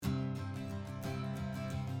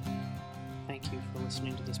Thank you for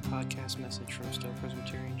listening to this podcast message from Stowe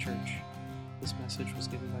Presbyterian Church. This message was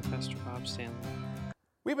given by Pastor Bob Stanley.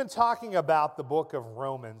 We've been talking about the book of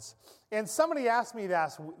Romans, and somebody asked me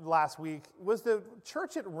last week, was the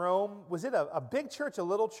church at Rome, was it a big church, a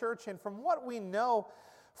little church? And from what we know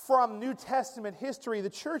from New Testament history,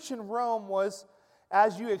 the church in Rome was,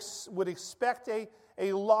 as you would expect,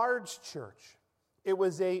 a large church. It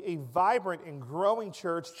was a vibrant and growing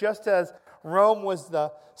church, just as Rome was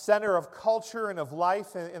the center of culture and of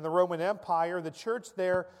life in the Roman Empire. The church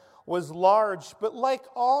there was large, but like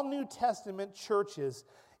all New Testament churches,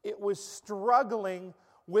 it was struggling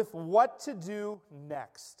with what to do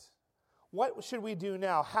next. What should we do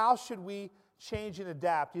now? How should we change and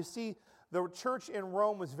adapt? You see, the church in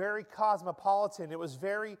Rome was very cosmopolitan. It was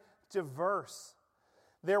very diverse.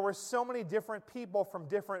 There were so many different people from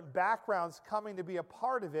different backgrounds coming to be a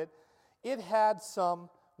part of it. It had some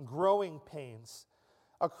growing pains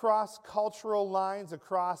across cultural lines,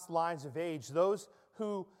 across lines of age. Those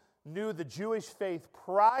who knew the Jewish faith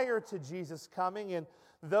prior to Jesus coming, and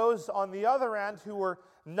those on the other end who were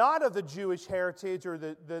not of the Jewish heritage or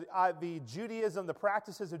the Judaism, the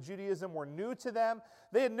practices of Judaism were new to them.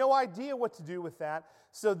 They had no idea what to do with that,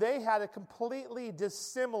 so they had a completely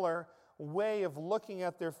dissimilar way of looking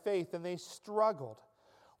at their faith, and they struggled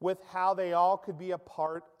with how they all could be a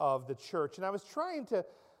part of the church. And I was trying to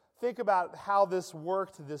think about how this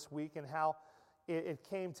worked this week and how it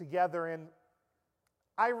came together, and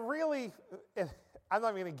I'm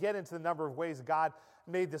not going to get into the number of ways God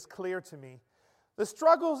made this clear to me. The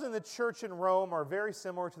struggles in the church in Rome are very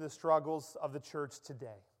similar to the struggles of the church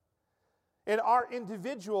today. In our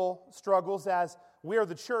individual struggles, as we are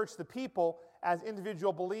the church, the people, as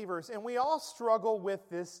individual believers, and we all struggle with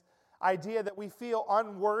this idea that we feel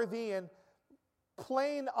unworthy and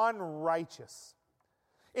plain unrighteous.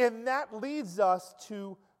 And that leads us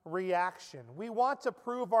to reaction. We want to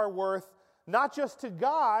prove our worth not just to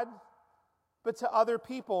God, but to other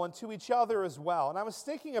people and to each other as well. And I was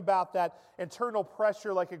thinking about that internal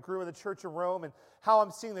pressure like it grew in the Church of Rome and how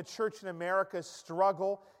I'm seeing the church in America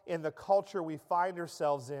struggle in the culture we find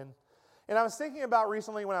ourselves in. And I was thinking about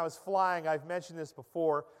recently when I was flying, I've mentioned this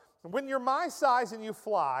before, when you're my size and you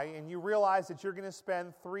fly and you realize that you're going to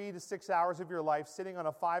spend 3 to 6 hours of your life sitting on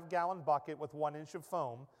a 5-gallon bucket with 1 inch of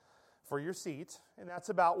foam for your seat, and that's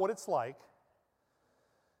about what it's like,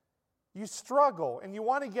 you struggle and you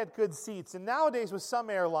want to get good seats. And nowadays with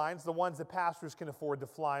some airlines, the ones that pastors can afford to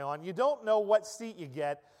fly on, you don't know what seat you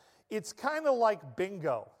get. It's kind of like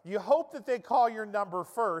bingo. You hope that they call your number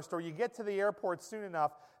first or you get to the airport soon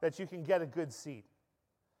enough that you can get a good seat.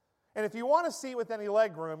 And if you want a seat with any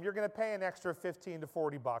leg room, you're going to pay an extra $15 to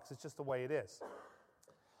 $40. It's just the way it is.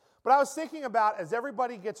 But I was thinking about as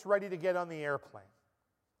everybody gets ready to get on the airplane,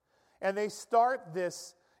 and they start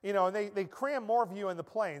this, and they cram more of you in the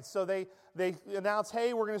plane. So they announce,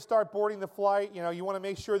 hey, we're going to start boarding the flight. You want to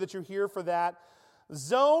make sure that you're here for that.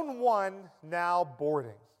 Zone 1 now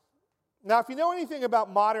boarding. Now, if you know anything about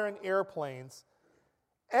modern airplanes,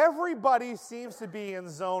 everybody seems to be in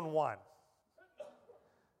Zone 1.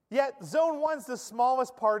 Yet, Zone 1's the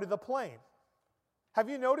smallest part of the plane. Have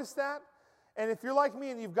you noticed that? And if you're like me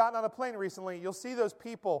and you've gotten on a plane recently, you'll see those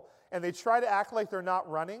people, and they try to act like they're not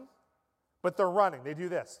running, but they're running. They do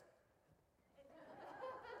this.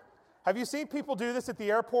 Have you seen people do this at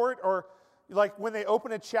the airport, or like when they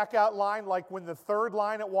open a checkout line, like when the third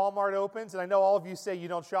line at Walmart opens? And I know all of you say you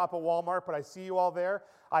don't shop at Walmart, but I see you all there.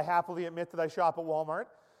 I happily admit that I shop at Walmart.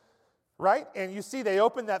 Right? And you see they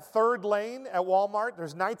open that third lane at Walmart.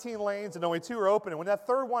 There's 19 lanes and only 2 are open. And when that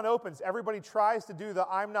third one opens, everybody tries to do the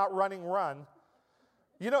I'm not running run.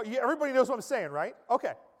 Everybody knows what I'm saying, right?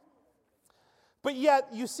 Okay. But yet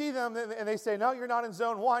you see them and they say, no, you're not in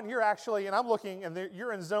Zone 1. You're actually, and I'm looking, and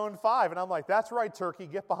you're in Zone 5. And I'm like, that's right, turkey.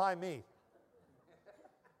 Get behind me.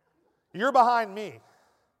 You're behind me.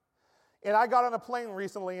 And I got on a plane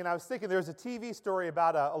recently, and I was thinking there's a TV story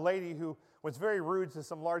about a lady who was very rude to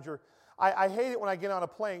some larger. I hate it when I get on a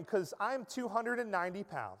plane because I'm 290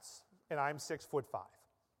 pounds and I'm 6'5".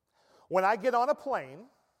 When I get on a plane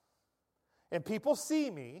and people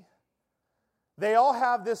see me, they all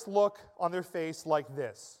have this look on their face like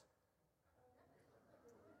this.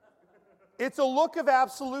 It's a look of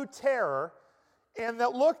absolute terror, and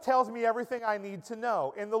that look tells me everything I need to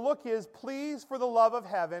know. And the look is, please, for the love of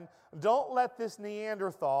heaven, don't let this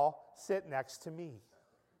Neanderthal sit next to me.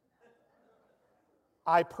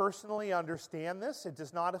 I personally understand this. It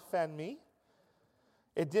does not offend me.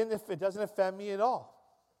 It doesn't offend me at all.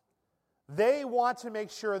 They want to make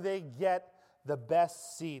sure they get the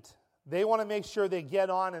best seat. They want to make sure they get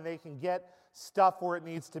on and they can get stuff where it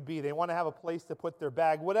needs to be. They want to have a place to put their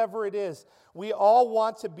bag. Whatever it is, we all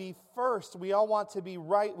want to be first. We all want to be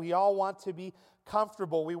right. We all want to be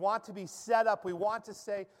comfortable. We want to be set up. We want to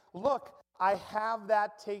say, look, I have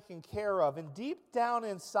that taken care of. And deep down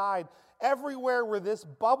inside, everywhere where this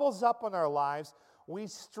bubbles up in our lives, we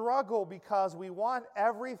struggle because we want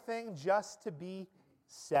everything just to be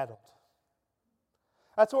settled.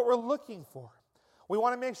 That's what we're looking for. We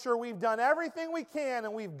want to make sure we've done everything we can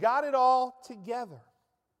and we've got it all together.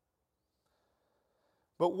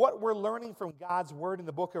 But what we're learning from God's Word in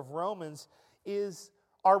the book of Romans is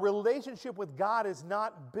our relationship with God is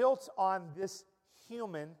not built on this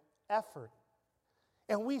human effort.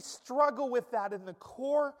 And we struggle with that in the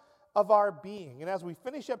core of our being. And as we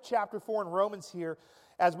finish up chapter 4 in Romans here,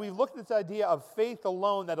 as we've looked at this idea of faith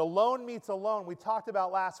alone, that alone meets alone, we talked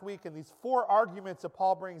about last week, and these 4 arguments that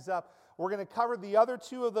Paul brings up, we're going to cover the other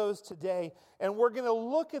 2 of those today, and we're going to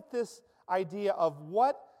look at this idea of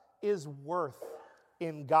what is worth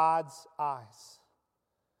in God's eyes.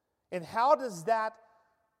 And how does that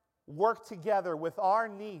work together with our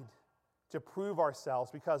need to prove ourselves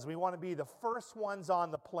because we want to be the first ones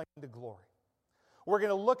on the plane to glory. We're going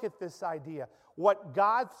to look at this idea, what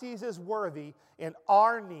God sees as worthy and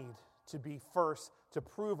our need to be first, to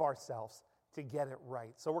prove ourselves, to get it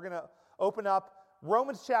right. So we're going to open up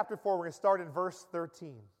Romans chapter 4. We're going to start in verse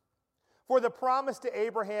 13. For the promise to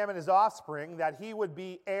Abraham and his offspring that he would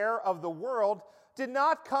be heir of the world did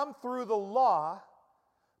not come through the law,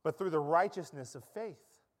 but through the righteousness of faith.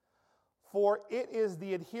 For it is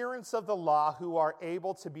the adherents of the law who are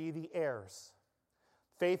able to be the heirs.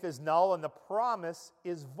 Faith is null and the promise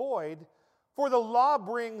is void, for the law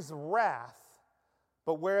brings wrath.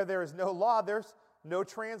 But where there is no law, there's no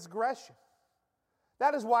transgression.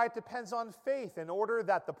 That is why it depends on faith, in order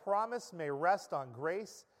that the promise may rest on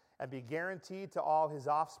grace and be guaranteed to all his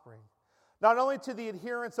offspring. Not only to the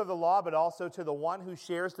adherents of the law, but also to the one who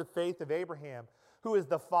shares the faith of Abraham, who is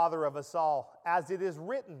the father of us all. As it is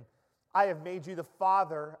written, I have made you the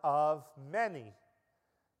father of many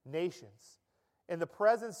nations, in the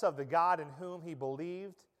presence of the God in whom he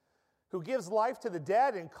believed, who gives life to the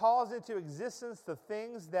dead and calls into existence the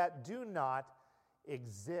things that do not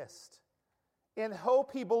exist. In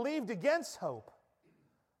hope he believed against hope,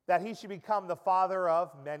 that he should become the father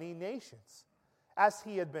of many nations. As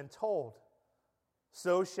he had been told,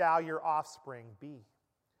 so shall your offspring be.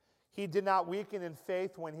 He did not weaken in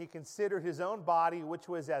faith when he considered his own body, which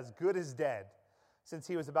was as good as dead, since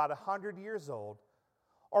he was about 100 years old,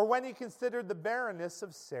 or when he considered the barrenness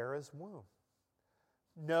of Sarah's womb.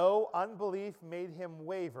 No unbelief made him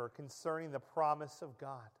waver concerning the promise of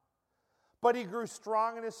God. But he grew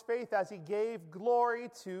strong in his faith as he gave glory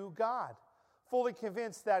to God, fully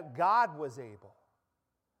convinced that God was able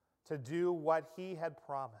to do what he had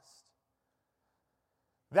promised.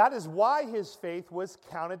 That is why his faith was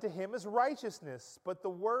counted to him as righteousness, but the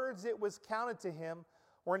words it was counted to him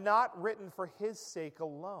were not written for his sake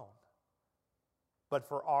alone, but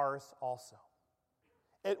for ours also.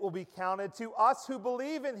 It will be counted to us who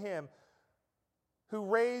believe in him, who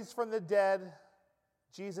raised from the dead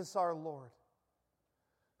Jesus our Lord,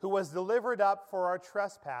 who was delivered up for our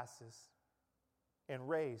trespasses and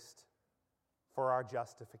raised for our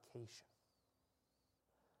justification.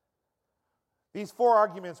 These 4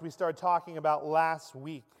 arguments we started talking about last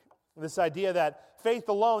week. This idea that faith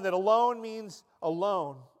alone, that alone means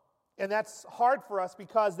alone. And that's hard for us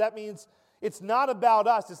because that means it's not about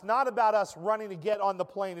us. It's not about us running to get on the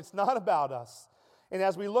plane. It's not about us. And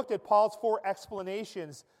as we looked at Paul's 4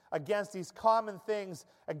 explanations against these common things,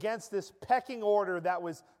 against this pecking order that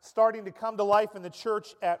was starting to come to life in the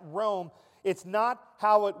church at Rome, it's not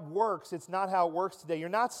how it works. It's not how it works today. You're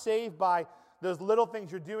not saved by those little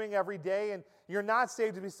things you're doing every day, and you're not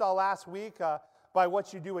saved, as we saw last week, by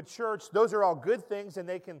what you do at church. Those are all good things, and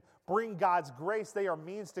they can bring God's grace. They are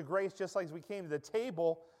means to grace, just like as we came to the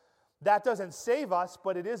table. That doesn't save us,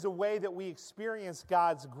 but it is a way that we experience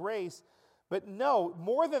God's grace. But no,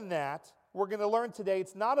 more than that, we're going to learn today,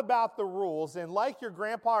 it's not about the rules. And like your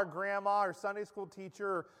grandpa or grandma or Sunday school teacher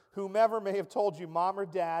or whomever may have told you, mom or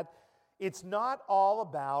dad, it's not all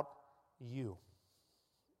about you.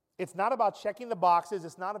 It's not about checking the boxes.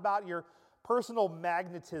 It's not about your personal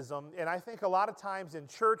magnetism. And I think a lot of times in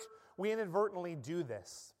church, we inadvertently do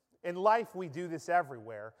this. In life, we do this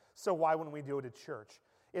everywhere. So why wouldn't we do it at church?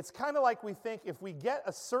 It's kind of like we think if we get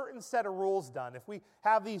a certain set of rules done, if we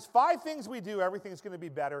have these 5 things we do, everything's going to be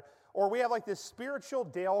better. Or we have like this spiritual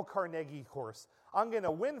Dale Carnegie course. I'm going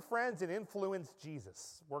to win friends and influence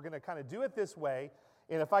Jesus. We're going to kind of do it this way.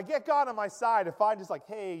 And if I get God on my side, if I'm just like,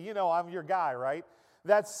 hey, I'm your guy, right?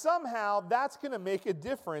 that somehow that's going to make a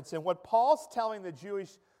difference. And what Paul's telling the Jewish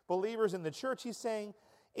believers in the church, he's saying,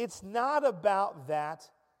 it's not about that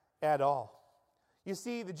at all. You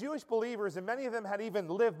see, the Jewish believers, and many of them had even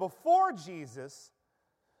lived before Jesus,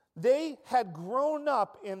 they had grown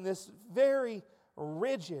up in this very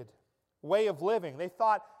rigid way of living. They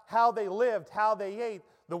thought how they lived, how they ate,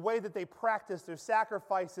 the way that they practiced their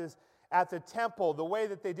sacrifices at the temple, the way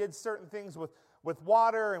that they did certain things with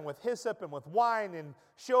water and with hyssop and with wine and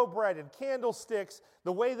showbread and candlesticks,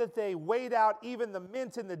 the way that they weighed out even the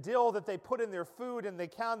mint and the dill that they put in their food, and they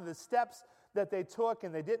counted the steps that they took,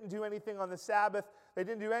 and they didn't do anything on the Sabbath. They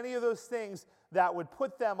didn't do any of those things that would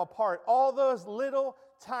put them apart. All those little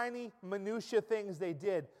tiny minutia things they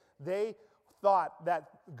did, they thought that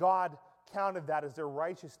God counted that as their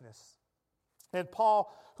righteousness. And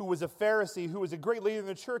Paul, who was a Pharisee, who was a great leader in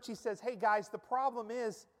the church, he says, hey guys, the problem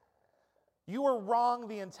is you were wrong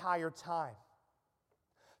the entire time.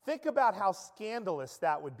 Think about how scandalous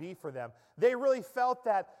that would be for them. They really felt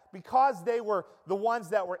that because they were the ones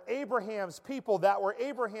that were Abraham's people, that were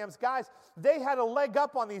Abraham's guys, they had a leg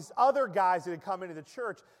up on these other guys that had come into the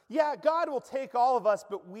church. Yeah, God will take all of us,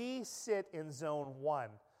 but we sit in zone 1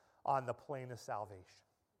 on the plane of salvation.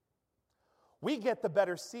 We get the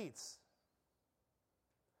better seats.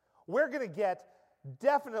 We're going to get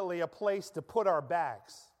definitely a place to put our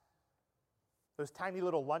bags. Those tiny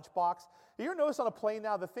little lunchbox. You ever notice on a plane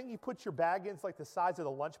now, the thing you put your bag in is like the size of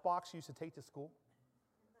the lunchbox you used to take to school?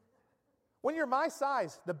 When you're my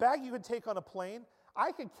size, the bag you could take on a plane,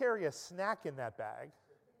 I could carry a snack in that bag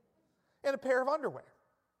and a pair of underwear.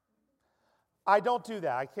 I don't do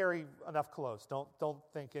that. I carry enough clothes. Don't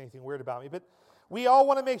think anything weird about me. But we all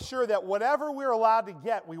want to make sure that whatever we're allowed to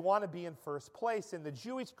get, we want to be in first place. And the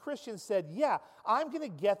Jewish Christians said, yeah, I'm going to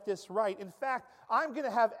get this right. In fact, I'm going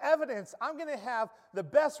to have evidence. I'm going to have the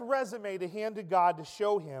best resume to hand to God to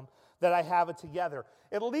show him that I have it together.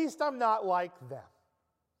 At least I'm not like them.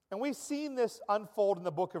 And we've seen this unfold in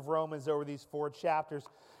the book of Romans over these 4 chapters.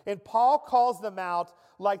 And Paul calls them out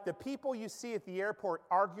like the people you see at the airport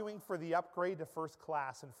arguing for the upgrade to first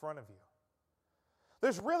class in front of you.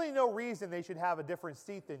 There's really no reason they should have a different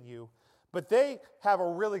seat than you, but they have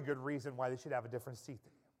a really good reason why they should have a different seat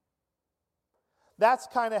than you. That's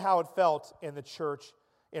kind of how it felt in the church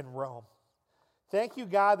in Rome. Thank you,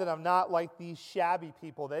 God, that I'm not like these shabby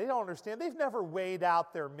people. They don't understand. They've never weighed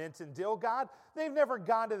out their mint and dill, God. They've never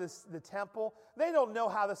gone to the temple. They don't know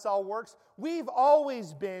how this all works. We've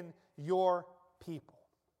always been your people.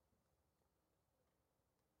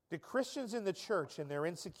 The Christians in the church, in their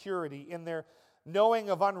insecurity, in their knowing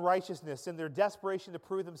of unrighteousness, in their desperation to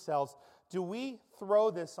prove themselves, do we throw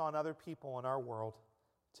this on other people in our world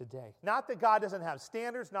today? Not that God doesn't have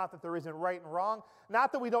standards, not that there isn't right and wrong,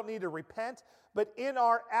 not that we don't need to repent, but in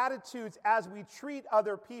our attitudes as we treat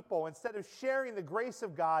other people, instead of sharing the grace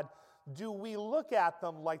of God, do we look at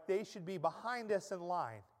them like they should be behind us in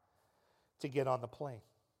line to get on the plane?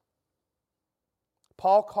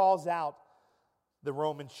 Paul calls out the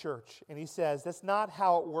Roman church, and he says, that's not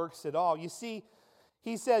how it works at all. You see,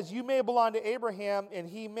 he says, you may belong to Abraham, and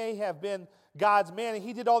he may have been God's man, and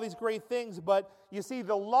he did all these great things, but you see,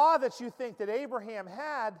 the law that you think that Abraham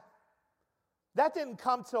had, that didn't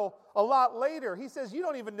come till a lot later. He says, you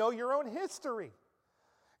don't even know your own history.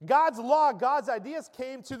 God's law, God's ideas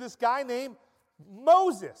came to this guy named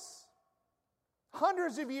Moses,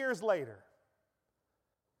 hundreds of years later.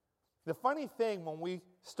 The funny thing, when we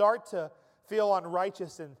start to feel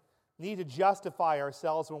unrighteous and need to justify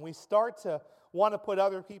ourselves, when we start to want to put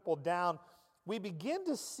other people down, we begin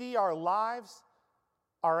to see our lives,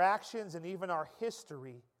 our actions, and even our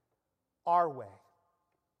history our way.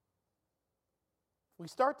 We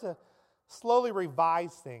start to slowly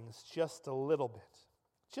revise things just a little bit.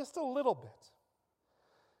 Just a little bit.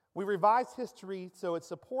 We revise history so it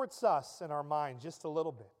supports us in our mind just a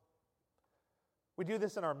little bit. We do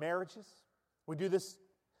this in our marriages. We do this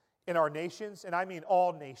in our nations, and I mean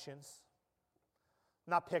all nations.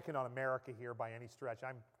 I'm not picking on America here by any stretch.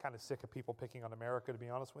 I'm kind of sick of people picking on America, to be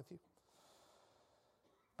honest with you.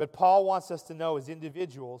 But Paul wants us to know as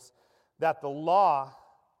individuals that the law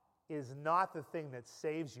is not the thing that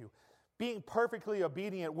saves you. Being perfectly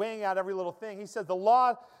obedient, weighing out every little thing. He says the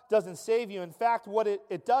law doesn't save you. In fact, what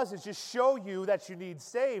it does is just show you that you need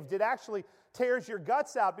saved. It actually tears your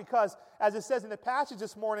guts out because, as it says in the passage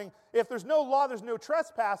this morning, if there's no law, there's no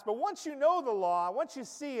trespass. But once you know the law, once you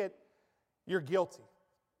see it, you're guilty.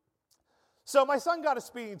 So my son got a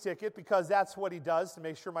speeding ticket because that's what he does to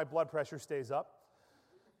make sure my blood pressure stays up.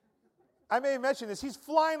 I may have mentioned this. He's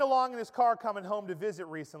flying along in his car coming home to visit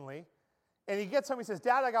recently. And he gets home, he says,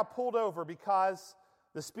 Dad, I got pulled over because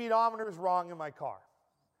the speedometer is wrong in my car.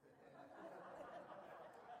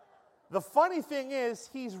 The funny thing is,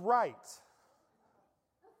 he's right.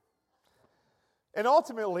 And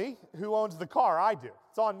ultimately, who owns the car? I do.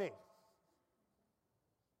 It's on me.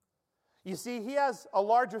 You see, he has a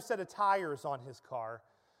larger set of tires on his car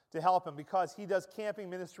to help him because he does camping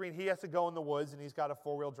ministry and he has to go in the woods and he's got a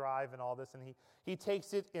four-wheel drive and all this, and he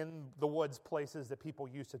takes it in the woods places that people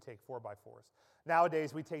used to take 4x4s.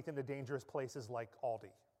 Nowadays, we take them to dangerous places like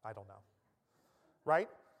Aldi. I don't know. Right?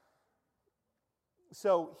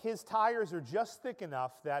 So his tires are just thick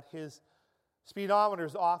enough that his speedometer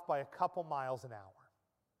is off by a couple miles an hour.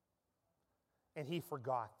 And he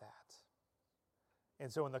forgot that.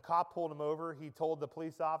 And so when the cop pulled him over, he told the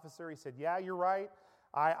police officer, he said, yeah, you're right.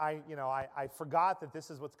 I forgot that this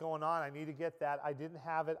is what's going on. I need to get that. I didn't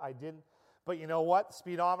have it. I didn't. But you know what? The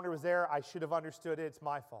speedometer was there. I should have understood it. It's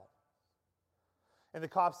my fault. And the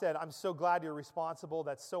cop said, I'm so glad you're responsible.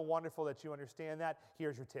 That's so wonderful that you understand that.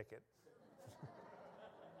 Here's your ticket.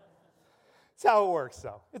 That's how it works,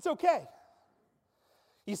 though. It's okay.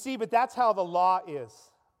 You see, but that's how the law is.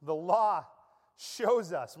 The law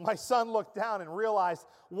shows us. My son looked down and realized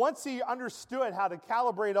once he understood how to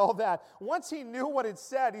calibrate all that, once he knew what it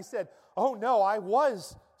said, he said, oh no, I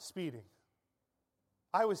was speeding.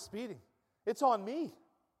 I was speeding. It's on me.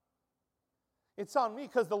 It's on me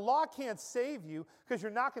because the law can't save you because you're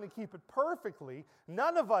not going to keep it perfectly.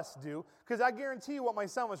 None of us do, because I guarantee you what my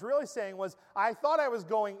son was really saying was, I thought I was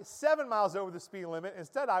going 7 miles over the speed limit.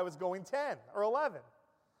 Instead, I was going 10 or 11.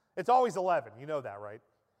 It's always 11. You know that, right?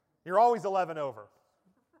 You're always 11 over.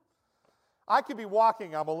 I could be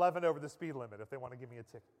walking, I'm 11 over the speed limit if they want to give me a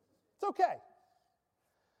ticket. It's okay.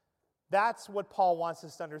 That's what Paul wants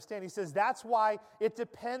us to understand. He says that's why it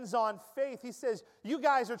depends on faith. He says, you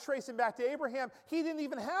guys are tracing back to Abraham. He didn't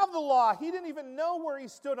even have the law. He didn't even know where he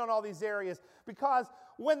stood on all these areas. Because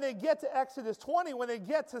when they get to Exodus 20, when they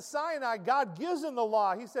get to Sinai, God gives them the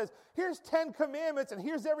law. He says, here's 10 commandments and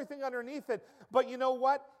here's everything underneath it. But you know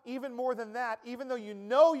what? Even more than that, even though you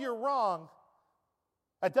know you're wrong,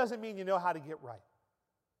 that doesn't mean you know how to get right.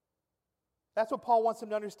 That's what Paul wants them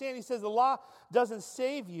to understand. He says the law doesn't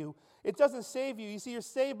save you. It doesn't save you. You see, you're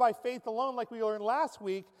saved by faith alone, like we learned last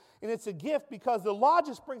week, and it's a gift because the law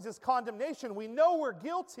just brings us condemnation. We know we're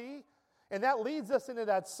guilty, and that leads us into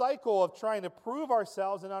that cycle of trying to prove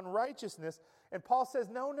ourselves in unrighteousness. And Paul says,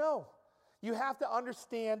 no. You have to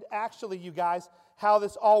understand, actually, you guys, how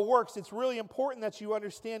this all works. It's really important that you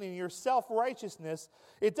understand in your self-righteousness.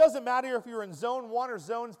 It doesn't matter if you're in zone 1 or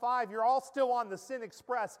zone 5. You're all still on the sin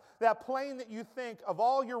express. That plane that you think of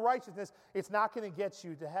all your righteousness, it's not going to get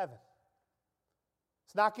you to heaven.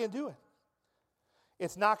 It's not going to do it.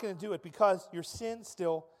 It's not going to do it because your sin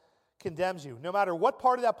still condemns you. No matter what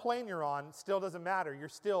part of that plane you're on, it still doesn't matter. You're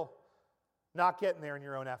still not getting there in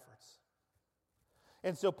your own efforts.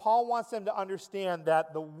 And so Paul wants them to understand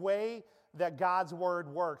that the way that God's word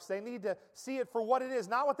works, they need to see it for what it is,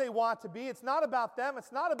 not what they want to be. It's not about them.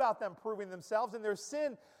 It's not about them proving themselves. And their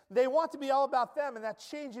sin, they want to be all about them. And that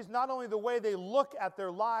changes not only the way they look at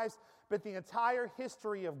their lives, but the entire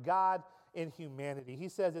history of God in humanity. He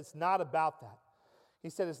says it's not about that. He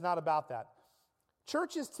said it's not about that.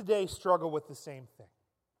 Churches today struggle with the same thing.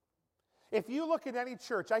 If you look at any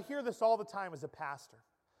church, I hear this all the time as a pastor.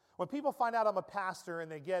 When people find out I'm a pastor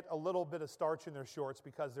and they get a little bit of starch in their shorts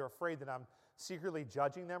because they're afraid that I'm secretly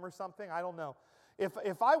judging them or something, I don't know.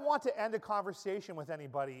 If I want to end a conversation with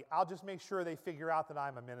anybody, I'll just make sure they figure out that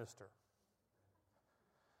I'm a minister.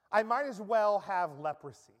 I might as well have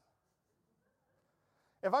leprosy.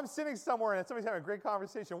 If I'm sitting somewhere and somebody's having a great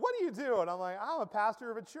conversation, what do you do? And I'm like, I'm a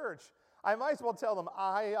pastor of a church. I might as well tell them,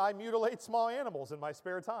 I mutilate small animals in my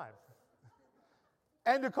spare time.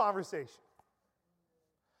 End of conversation.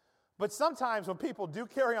 But sometimes when people do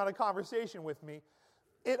carry on a conversation with me,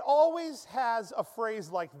 it always has a phrase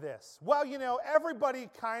like this. Well, you know, everybody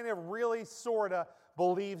kind of really sort of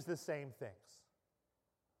believes the same things.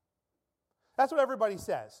 That's what everybody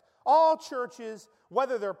says. All churches,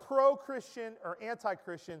 whether they're pro-Christian or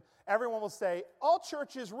anti-Christian, everyone will say, all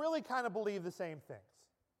churches really kind of believe the same things.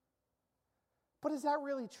 But is that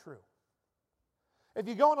really true? If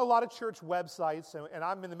you go on a lot of church websites, and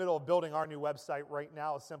I'm in the middle of building our new website right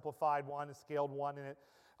now, a simplified one, a scaled one, and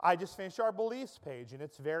I just finished our beliefs page, and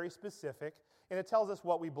it's very specific, and it tells us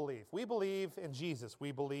what we believe. We believe in Jesus.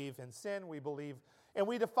 We believe in sin. We believe, and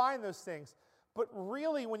we define those things. But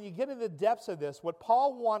really, when you get into the depths of this, what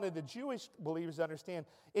Paul wanted the Jewish believers to understand,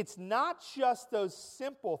 it's not just those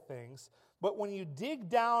simple things, but when you dig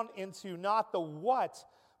down into not the what,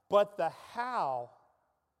 but the how,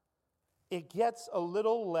 it gets a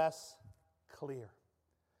little less clear.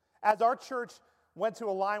 As our church, went to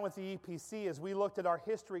align with the EPC, as we looked at our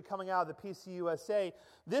history coming out of the PCUSA,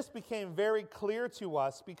 this became very clear to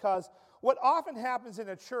us, because what often happens in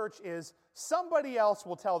a church is somebody else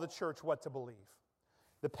will tell the church what to believe.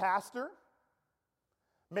 The pastor,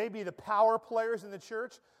 maybe the power players in the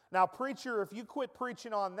church. Now, preacher, if you quit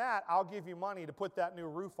preaching on that, I'll give you money to put that new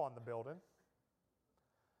roof on the building.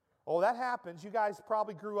 Oh, that happens. You guys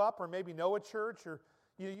probably grew up or maybe know a church, or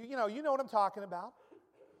you know what I'm talking about.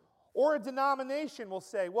 Or a denomination will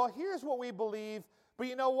say, well, here's what we believe, but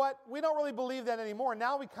you know what? We don't really believe that anymore.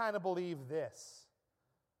 Now we kind of believe this.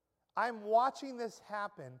 I'm watching this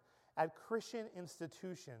happen at Christian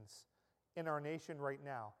institutions in our nation right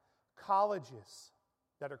now. Colleges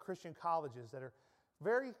that are Christian colleges that are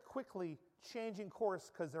very quickly changing course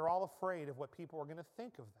because they're all afraid of what people are going to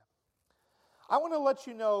think of them. I want to let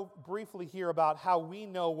you know briefly here about how we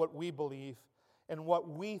know what we believe and what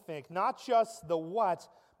we think. Not just the what,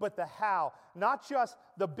 but the how. Not just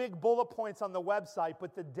the big bullet points on the website,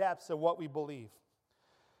 but the depths of what we believe.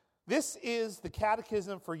 This is the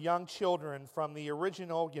Catechism for Young Children from the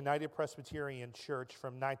original United Presbyterian Church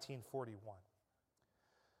from 1941.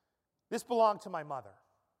 This belonged to my mother.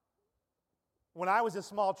 When I was a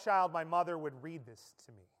small child, my mother would read this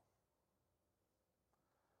to me.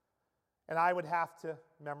 And I would have to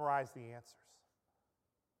memorize the answers.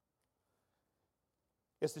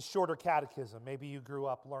 It's the shorter catechism. Maybe you grew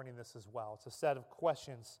up learning this as well. It's a set of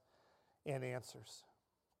questions and answers.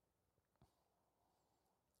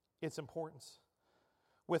 Its importance.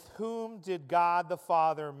 With whom did God the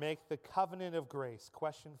Father make the covenant of grace?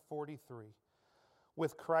 Question 43.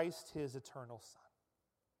 With Christ, his eternal Son.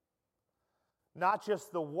 Not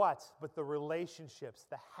just the what, but the relationships,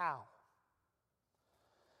 the how.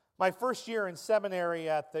 My first year in seminary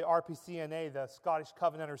at the RPCNA, the Scottish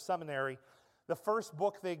Covenanter Seminary, the first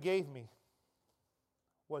book they gave me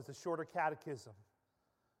was the Shorter Catechism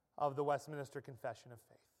of the Westminster Confession of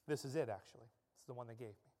Faith. This is it, actually. It's the one they gave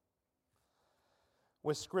me.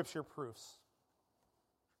 With scripture proofs.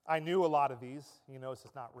 I knew a lot of these. You notice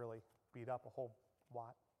it's not really beat up a whole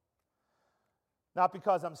lot. Not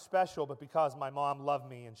because I'm special, but because my mom loved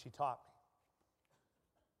me and she taught me.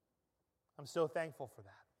 I'm so thankful for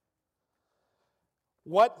that.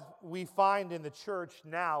 What we find in the church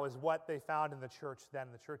now is what they found in the church then,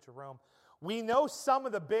 the Church of Rome. We know some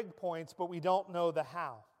of the big points, but we don't know the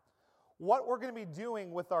how. What we're going to be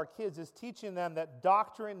doing with our kids is teaching them that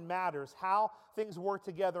doctrine matters, how things work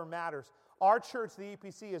together matters. Our church, the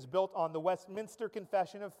EPC, is built on the Westminster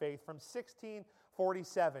Confession of Faith from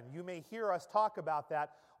 1647. You may hear us talk about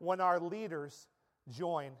that when our leaders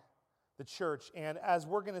join the church. And as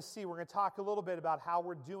we're going to see, we're going to talk a little bit about how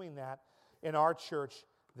we're doing that in our church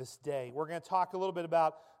this day. We're going to talk a little bit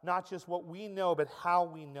about not just what we know, but how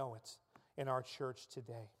we know it in our church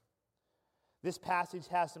today. This passage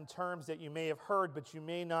has some terms that you may have heard, but you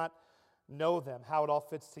may not know them, how it all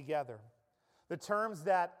fits together. The terms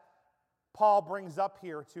that Paul brings up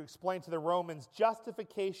here to explain to the Romans,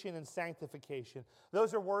 justification and sanctification.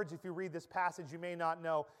 Those are words, if you read this passage, you may not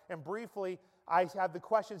know. And briefly, I have the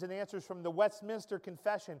questions and answers from the Westminster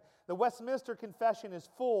Confession. The Westminster Confession is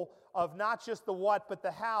full of not just the what, but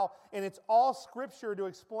the how, and it's all Scripture to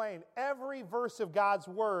explain. Every verse of God's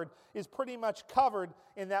Word is pretty much covered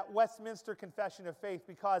in that Westminster Confession of Faith,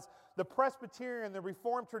 because the Presbyterian, the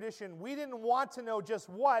Reformed tradition, we didn't want to know just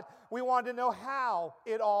what, we wanted to know how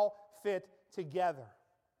it all fit together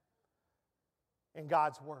in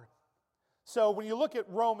God's Word. So when you look at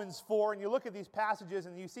Romans 4 and you look at these passages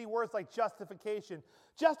and you see words like justification,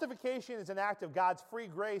 justification is an act of God's free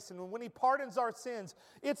grace. And when He pardons our sins,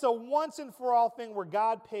 it's a once and for all thing where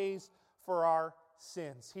God pays for our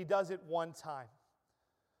sins. He does it one time.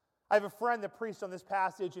 I have a friend that preached on this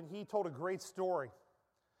passage, and he told a great story.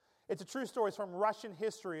 It's a true story. It's from Russian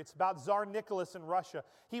history. It's about Tsar Nicholas in Russia.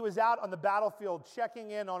 He was out on the battlefield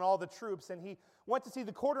checking in on all the troops, and he went to see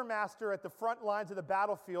the quartermaster at the front lines of the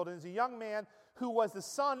battlefield. And as a young man who was the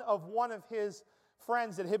son of one of his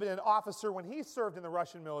friends that had been an officer when he served in the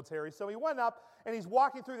Russian military. So he went up, and he's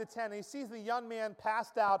walking through the tent, and he sees the young man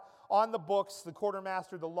passed out on the books, the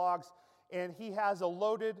quartermaster, the logs, and he has a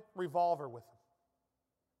loaded revolver with him.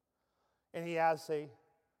 And he has a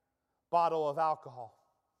bottle of alcohol.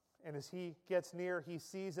 And as he gets near, he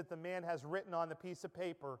sees that the man has written on the piece of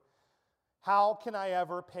paper, "How can I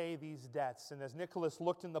ever pay these debts?" And as Nicholas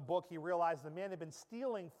looked in the book, he realized the man had been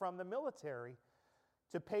stealing from the military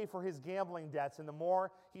to pay for his gambling debts. And the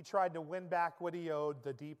more he tried to win back what he owed,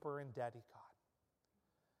 the deeper in debt he got.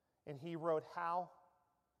 And he wrote, "How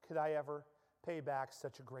could I ever pay back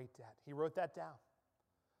such a great debt?" He wrote that down.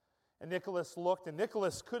 And Nicholas looked, and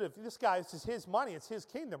Nicholas could have, this guy, this is his money, it's his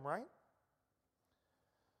kingdom, right?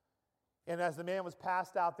 And as the man was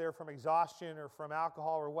passed out there from exhaustion or from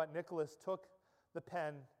alcohol or what, Nicholas took the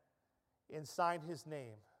pen and signed his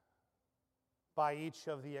name by each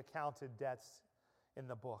of the accounted debts in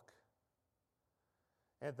the book.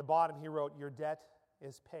 And at the bottom he wrote, "Your debt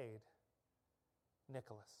is paid,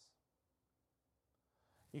 Nicholas."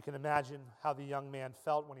 You can imagine how the young man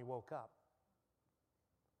felt when he woke up.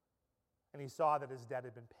 And he saw that his debt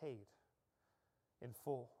had been paid in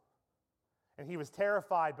full. And he was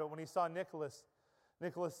terrified, but when he saw Nicholas,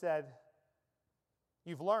 Nicholas said,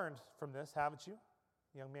 "You've learned from this, haven't you?"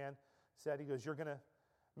 The young man said, he goes, "You're going to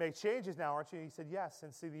make changes now, aren't you?" He said, "Yes."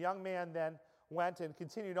 And see, the young man then went and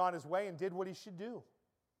continued on his way and did what he should do.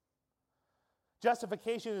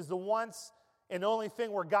 Justification is the once and only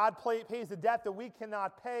thing where God pays the debt that we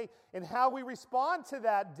cannot pay, and how we respond to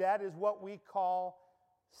that debt is what we call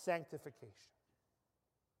sanctification.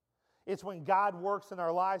 It's when God works in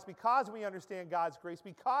our lives because we understand God's grace,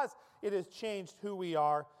 because it has changed who we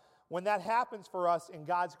are. When that happens for us in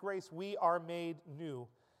God's grace, we are made new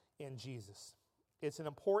in Jesus. It's an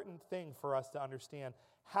important thing for us to understand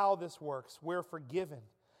how this works. We're forgiven.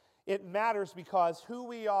 It matters because who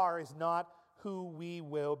we are is not who we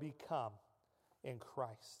will become in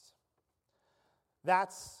Christ.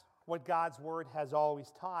 That's what God's Word has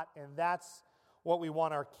always taught, and that's what we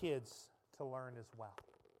want our kids to learn as well.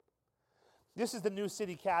 This is the New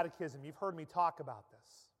City Catechism. You've heard me talk about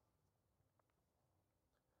this.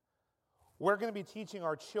 We're going to be teaching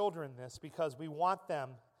our children this because we want them.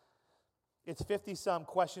 It's 50-some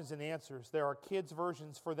questions and answers. There are kids'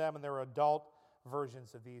 versions for them, and there are adult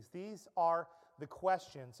versions of these. These are the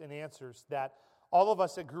questions and answers that all of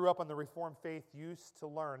us that grew up on the Reformed faith used to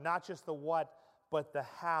learn. Not just the what, but the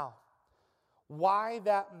how. Why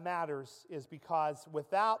that matters is because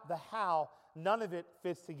without the how, none of it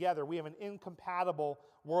fits together. We have an incompatible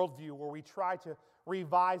worldview where we try to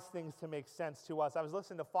revise things to make sense to us. I was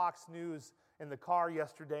listening to Fox News in the car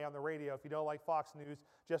yesterday on the radio. If you don't like Fox News,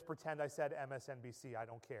 just pretend I said MSNBC. I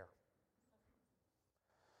don't care.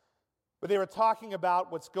 But they were talking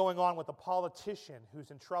about what's going on with a politician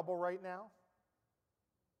who's in trouble right now.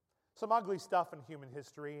 Some ugly stuff in human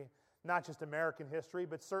history, not just American history,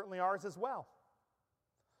 but certainly ours as well.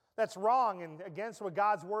 That's wrong and against what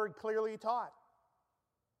God's Word clearly taught.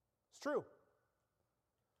 It's true.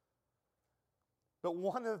 But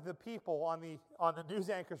one of the people on the news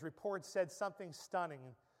anchor's report said something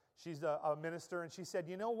stunning. She's a minister, and she said,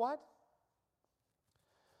 "You know what?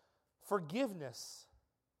 Forgiveness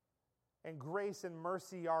and grace and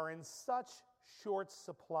mercy are in such short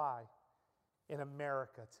supply in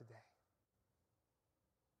America today."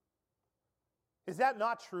 Is that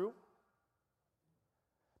not true?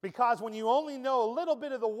 Because when you only know a little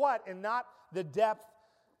bit of the what and not the depth,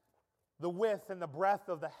 the width, and the breadth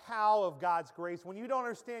of the how of God's grace, when you don't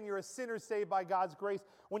understand you're a sinner saved by God's grace,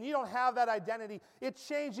 when you don't have that identity, it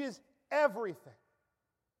changes everything.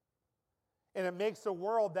 And it makes a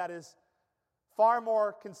world that is far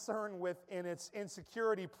more concerned with, in its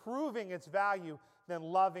insecurity, proving its value than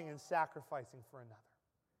loving and sacrificing for another.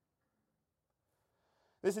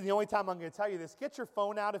 This is the only time I'm going to tell you this. Get your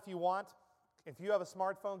phone out if you want. If you have a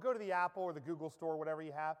smartphone, go to the Apple or the Google store, whatever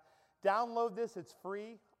you have. Download this. It's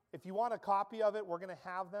free. If you want a copy of it, we're going to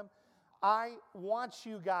have them. I want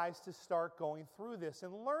you guys to start going through this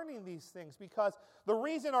and learning these things, because the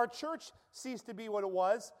reason our church ceased to be what it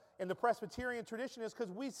was in the Presbyterian tradition is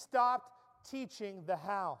because we stopped teaching the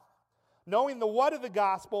how. Knowing the what of the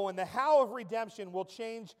gospel and the how of redemption will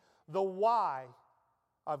change the why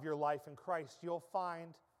of your life in Christ. You'll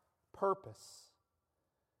find purpose.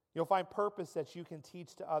 You'll find purpose that you can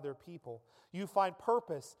teach to other people. You find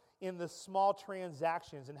purpose in the small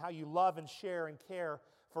transactions and how you love and share and care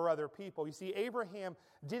for other people. You see, Abraham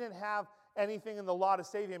didn't have anything in the law to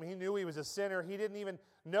save him. He knew he was a sinner. He didn't even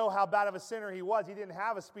know how bad of a sinner he was. He didn't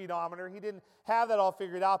have a speedometer. He didn't have that all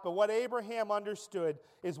figured out. But what Abraham understood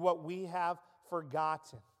is what we have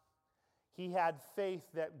forgotten. He had faith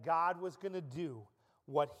that God was going to do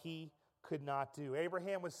what he could not do.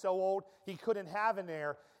 Abraham was so old, he couldn't have an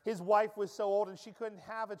heir. His wife was so old, and she couldn't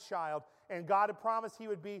have a child. And God had promised he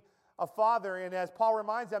would be a father. And as Paul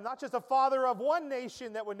reminds them, not just a father of one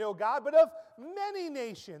nation that would know God, but of many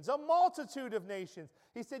nations, a multitude of nations.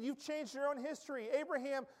 He said, you've changed your own history.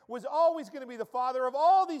 Abraham was always going to be the father of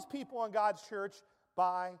all these people in God's church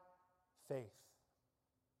by faith.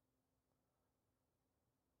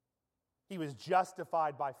 He was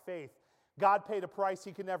justified by faith. God paid a price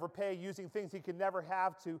he could never pay, using things he could never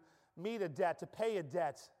have to meet a debt, to pay a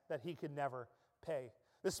debt that he could never pay.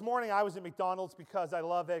 This morning I was at McDonald's because I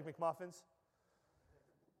love Egg McMuffins.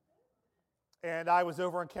 And I was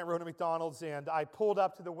over on Kent Road at McDonald's, and I pulled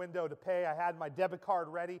up to the window to pay. I had my debit card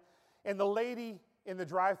ready, and the lady in the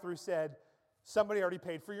drive-thru said, "Somebody already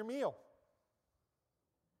paid for your meal."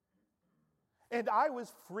 And I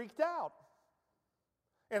was freaked out.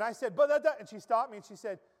 And I said, "But," and she stopped me and she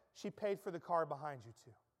said, "She paid for the car behind you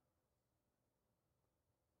too."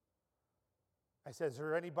 I said, "Is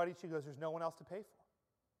there anybody?" She goes, "There's no one else to pay for."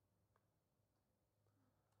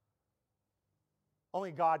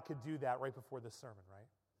 Only God could do that right before this sermon, right?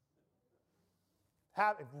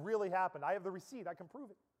 It really happened. I have the receipt. I can prove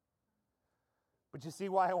it. But you see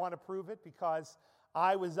why I want to prove it? Because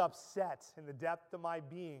I was upset in the depth of my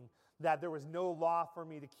being that there was no law for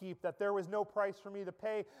me to keep, that there was no price for me to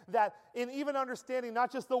pay, that in even understanding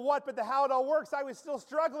not just the what, but the how it all works, I was still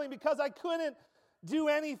struggling because I couldn't do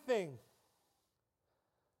anything.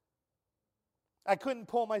 I couldn't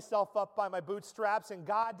pull myself up by my bootstraps, and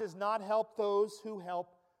God does not help those who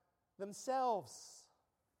help themselves.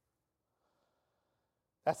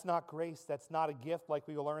 That's not grace. That's not a gift like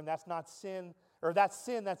we will learn. That's not sin, or that's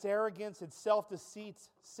sin. That's arrogance. It's self-deceit.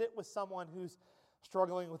 Sit with someone who's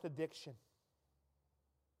struggling with addiction.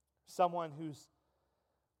 Someone who's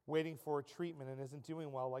waiting for a treatment and isn't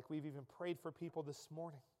doing well, like we've even prayed for people this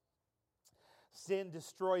morning. Sin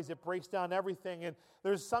destroys, it breaks down everything, and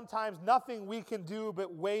there's sometimes nothing we can do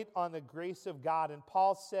but wait on the grace of God. And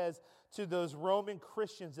Paul says to those Roman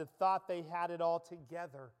Christians that thought they had it all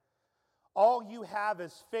together, all you have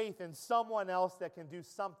is faith in someone else that can do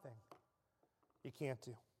something you can't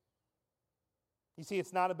do. You see,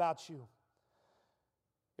 it's not about you.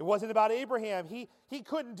 It wasn't about Abraham. He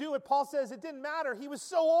couldn't do it. Paul says it didn't matter. He was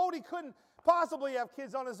so old he couldn't possibly have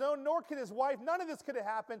kids on his own, nor could his wife. None of this could have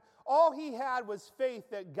happened. All he had was faith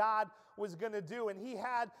that God was going to do, and he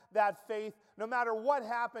had that faith. No matter what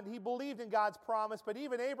happened, he believed in God's promise, but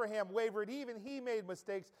even Abraham wavered. Even he made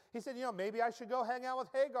mistakes. He said, maybe I should go hang out with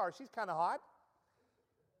Hagar. She's kind of hot.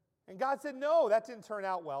 And God said, no, that didn't turn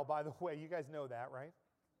out well, by the way. You guys know that, right?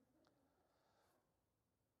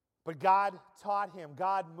 But God taught him.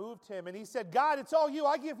 God moved him. And he said, God, it's all you.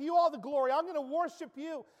 I give you all the glory. I'm going to worship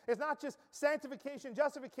you. It's not just sanctification,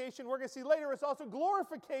 justification. We're going to see later it's also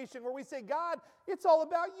glorification, where we say, God, it's all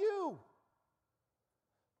about you.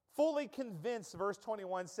 Fully convinced, verse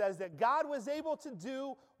 21 says that God was able to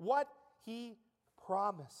do what he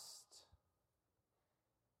promised.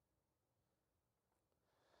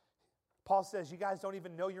 Paul says, you guys don't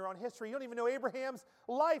even know your own history. You don't even know Abraham's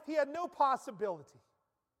life. He had no possibility.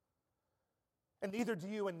 And neither do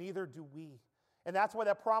you, and neither do we. And that's why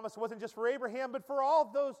that promise wasn't just for Abraham, but for all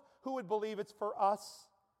those who would believe. It's for us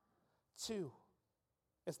too.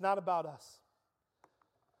 It's not about us.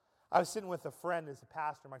 I was sitting with a friend as a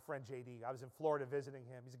pastor, my friend JD. I was in Florida visiting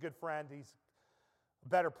him. He's a good friend. He's a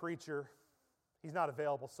better preacher. He's not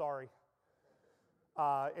available, sorry.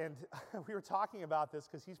 And we were talking about this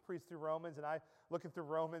because he's preached through Romans, and I looking through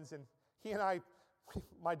Romans, and he and I,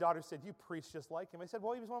 my daughter said, you preach just like him. I said,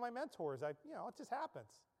 well, he was one of my mentors. It just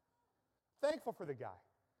happens. Thankful for the guy.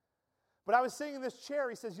 But I was sitting in this chair.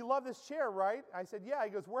 He says, you love this chair, right? I said, yeah. He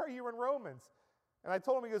goes, where are you in Romans? And I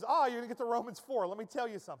told him, he goes, you're going to get to Romans 4. Let me tell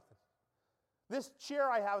you something. This chair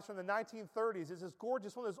I have is from the 1930s. It's this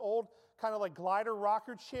gorgeous, one of those old kind of like glider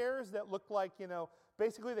rocker chairs that look like,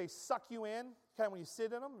 basically they suck you in kind of when you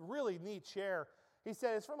sit in them. Really neat chair. He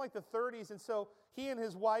said it's from like the 30s, and so he and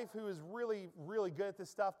his wife, who is really, really good at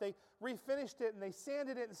this stuff, they refinished it, and they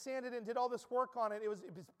sanded it and did all this work on it. It was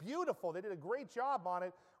beautiful. They did a great job on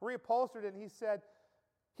it, reupholstered it, and he said,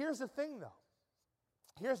 here's the thing, though.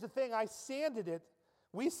 Here's the thing.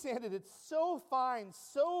 We sanded it so fine,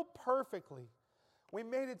 so perfectly. We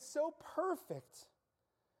made it so perfect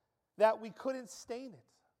that we couldn't stain it.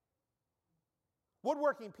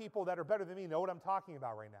 Woodworking people that are better than me know what I'm talking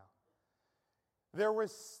about right now. There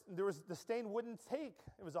was the stain wouldn't take.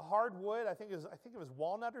 It was a hard wood. I think it was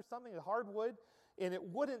walnut or something, a hard wood, and it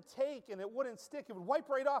wouldn't take and it wouldn't stick. It would wipe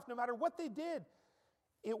right off no matter what they did.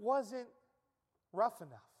 It wasn't rough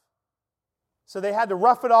enough. So they had to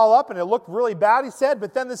rough it all up, and it looked really bad, he said,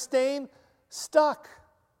 but then the stain stuck.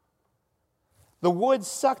 The wood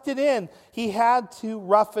sucked it in. He had to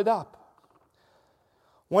rough it up.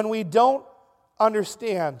 When we don't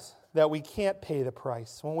understand that we can't pay the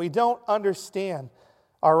price, when we don't understand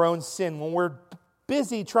our own sin, when we're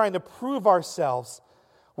busy trying to prove ourselves,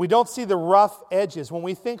 we don't see the rough edges, when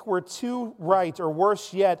we think we're too right, or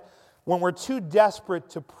worse yet, when we're too desperate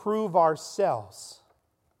to prove ourselves,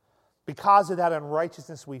 because of that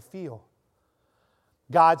unrighteousness we feel,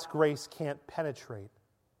 God's grace can't penetrate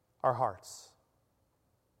our hearts.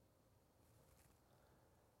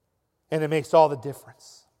 And it makes all the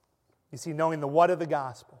difference. You see, knowing the what of the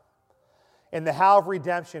gospel And the how of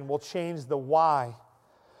redemption will change the why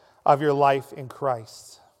of your life in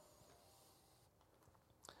Christ.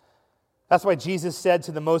 That's why Jesus said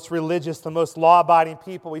to the most religious, the most law-abiding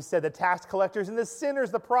people, He said, the tax collectors and the sinners,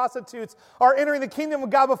 the prostitutes, are entering the kingdom of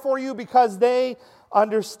God before you because they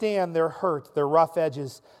understand their hurt, their rough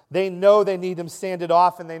edges. They know they need them sanded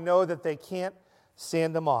off, and they know that they can't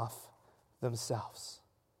sand them off themselves.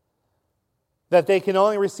 That they can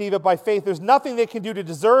only receive it by faith. There's nothing they can do to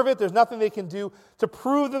deserve it. There's nothing they can do to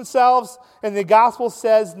prove themselves. And the gospel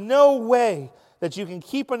says, no way that you can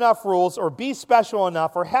keep enough rules or be special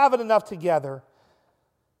enough or have it enough together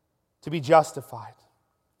to be justified.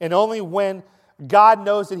 And only when God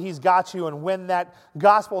knows that He's got you and when that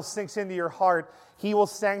gospel sinks into your heart, He will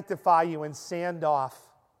sanctify you and sand off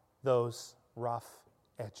those rough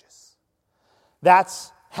edges.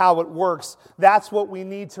 That's how it works. That's what we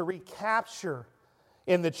need to recapture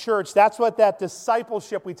in the church. That's what that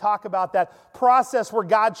discipleship we talk about, that process where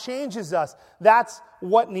God changes us, that's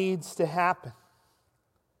what needs to happen.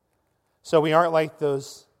 So we aren't like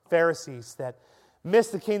those Pharisees that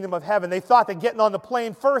missed the kingdom of heaven. They thought that getting on the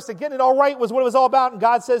plane first and getting it all right was what it was all about, and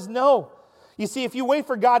God says no. You see, if you wait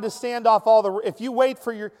for God to sand off if you wait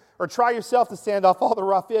for or try yourself to sand off all the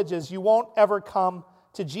rough edges, you won't ever come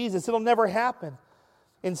to Jesus. It'll never happen.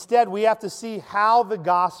 Instead, we have to see how the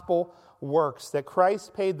gospel works, that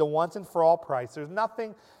Christ paid the once and for all price. There's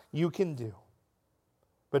nothing you can do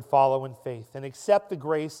but follow in faith and accept the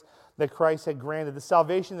grace that Christ had granted, the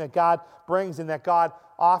salvation that God brings and that God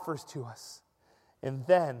offers to us. And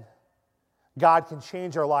then God can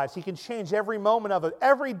change our lives. He can change every moment of it.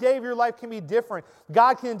 Every day of your life can be different.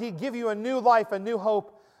 God can indeed give you a new life, a new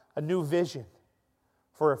hope, a new vision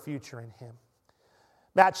for a future in Him.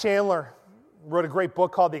 Matt Chandler wrote a great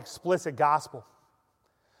book called The Explicit Gospel.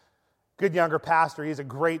 Good younger pastor. He has a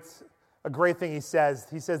great thing he says.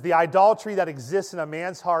 He says, the idolatry that exists in a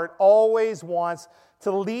man's heart always wants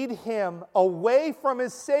to lead him away from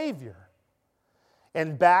his Savior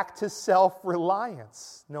and back to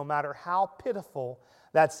self-reliance, no matter how pitiful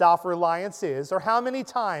that self-reliance is or how many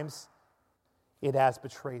times it has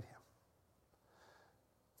betrayed him.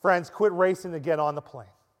 Friends, quit racing to get on the plane.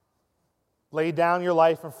 Lay down your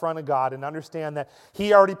life in front of God and understand that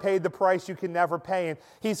He already paid the price you can never pay. And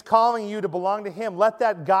He's calling you to belong to Him. Let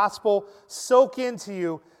that gospel soak into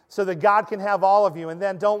you so that God can have all of you. And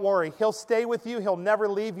then don't worry, He'll stay with you. He'll never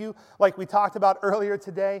leave you like we talked about earlier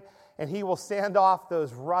today. And He will sand off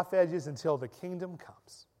those rough edges until the kingdom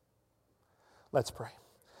comes. Let's pray.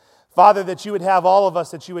 Father, that You would have all of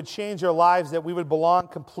us, that You would change our lives, that we would belong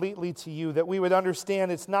completely to You, that we would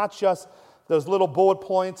understand it's not just those little bullet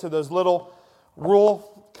points or those little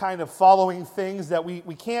rule kind of following things that we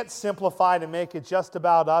can't simplify to make it just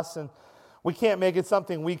about us, and we can't make it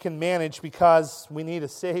something we can manage because we need a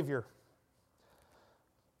Savior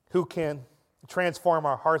who can transform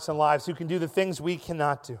our hearts and lives, who can do the things we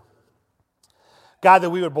cannot do. God,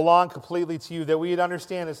 that we would belong completely to You, that we would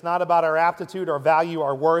understand it's not about our aptitude, our value,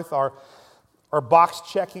 our worth, our box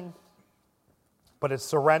checking, but it's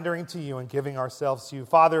surrendering to You and giving ourselves to You.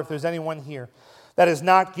 Father, if there's anyone here that has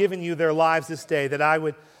not given You their lives this day, that I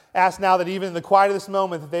would ask now that even in the quiet of this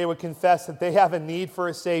moment that they would confess that they have a need for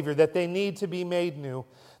a Savior, that they need to be made new,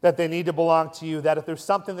 that they need to belong to You, that if there's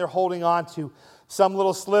something they're holding on to, some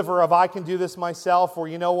little sliver of I can do this myself, or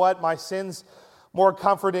you know what, my sin's more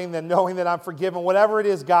comforting than knowing that I'm forgiven, whatever it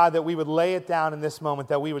is, God, that we would lay it down in this moment,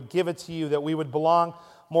 that we would give it to You, that we would belong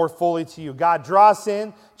more fully to You. God, draw us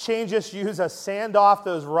in, change us, use us, sand off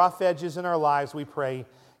those rough edges in our lives, we pray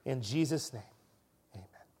in Jesus' name.